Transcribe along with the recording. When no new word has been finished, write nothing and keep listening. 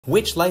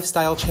Which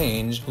lifestyle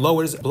change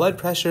lowers blood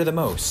pressure the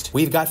most?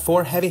 We've got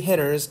 4 heavy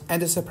hitters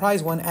and a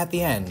surprise one at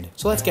the end.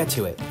 So let's get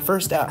to it.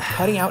 First up,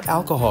 cutting out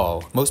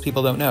alcohol. Most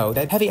people don't know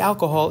that heavy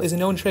alcohol is a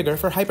known trigger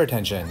for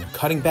hypertension.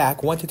 Cutting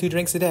back 1 to 2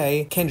 drinks a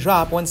day can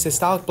drop one's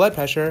systolic blood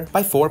pressure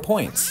by 4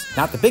 points.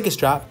 Not the biggest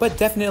drop, but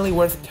definitely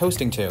worth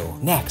toasting to.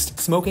 Next,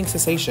 smoking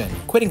cessation.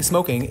 Quitting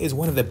smoking is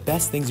one of the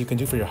best things you can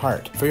do for your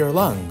heart, for your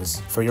lungs,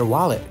 for your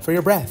wallet, for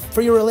your breath,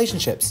 for your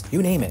relationships,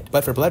 you name it.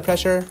 But for blood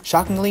pressure,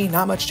 shockingly,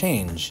 not much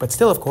change. But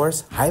still, of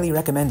course, highly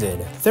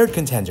recommended. Third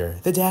contender,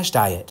 the DASH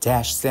diet.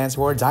 DASH stands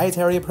for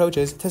Dietary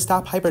Approaches to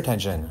Stop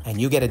Hypertension,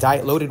 and you get a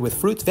diet loaded with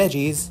fruits,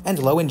 veggies, and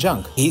low in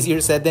junk. Easier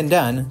said than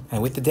done,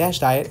 and with the DASH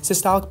diet,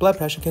 systolic blood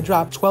pressure can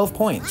drop 12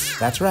 points.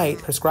 That's right,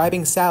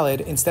 prescribing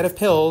salad instead of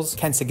pills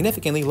can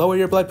significantly lower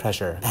your blood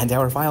pressure. And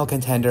our final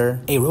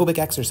contender, aerobic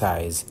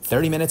exercise.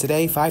 30 minutes a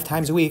day, 5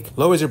 times a week,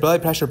 lowers your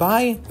blood pressure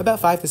by about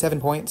 5 to 7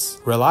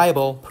 points.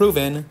 Reliable,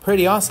 proven,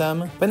 pretty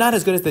awesome, but not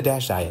as good as the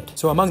DASH diet.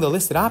 So among the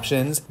listed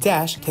options,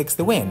 DASH takes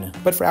the win.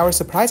 But for our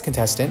surprise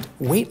contestant,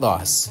 weight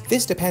loss.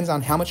 This depends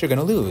on how much you're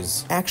gonna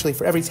lose. Actually,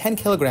 for every 10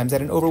 kilograms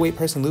that an overweight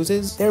person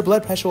loses, their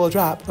blood pressure will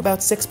drop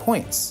about 6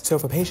 points. So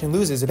if a patient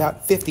loses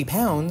about 50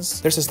 pounds,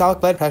 their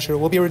systolic blood pressure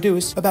will be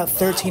reduced about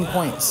 13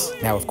 points.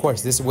 Now, of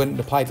course, this wouldn't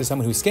apply to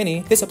someone who's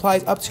skinny. This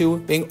applies up to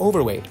being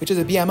overweight, which is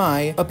a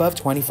BMI above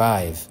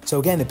 25. So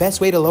again, the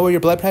best way to lower your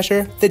blood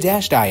pressure, the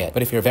DASH diet.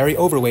 But if you're very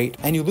overweight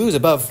and you lose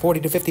above 40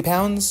 to 50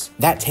 pounds,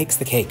 that takes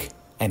the cake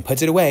and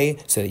puts it away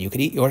so that you could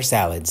eat your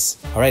salads.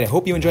 All right, I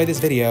hope you enjoyed this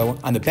video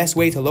on the best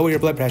way to lower your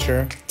blood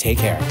pressure. Take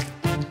care.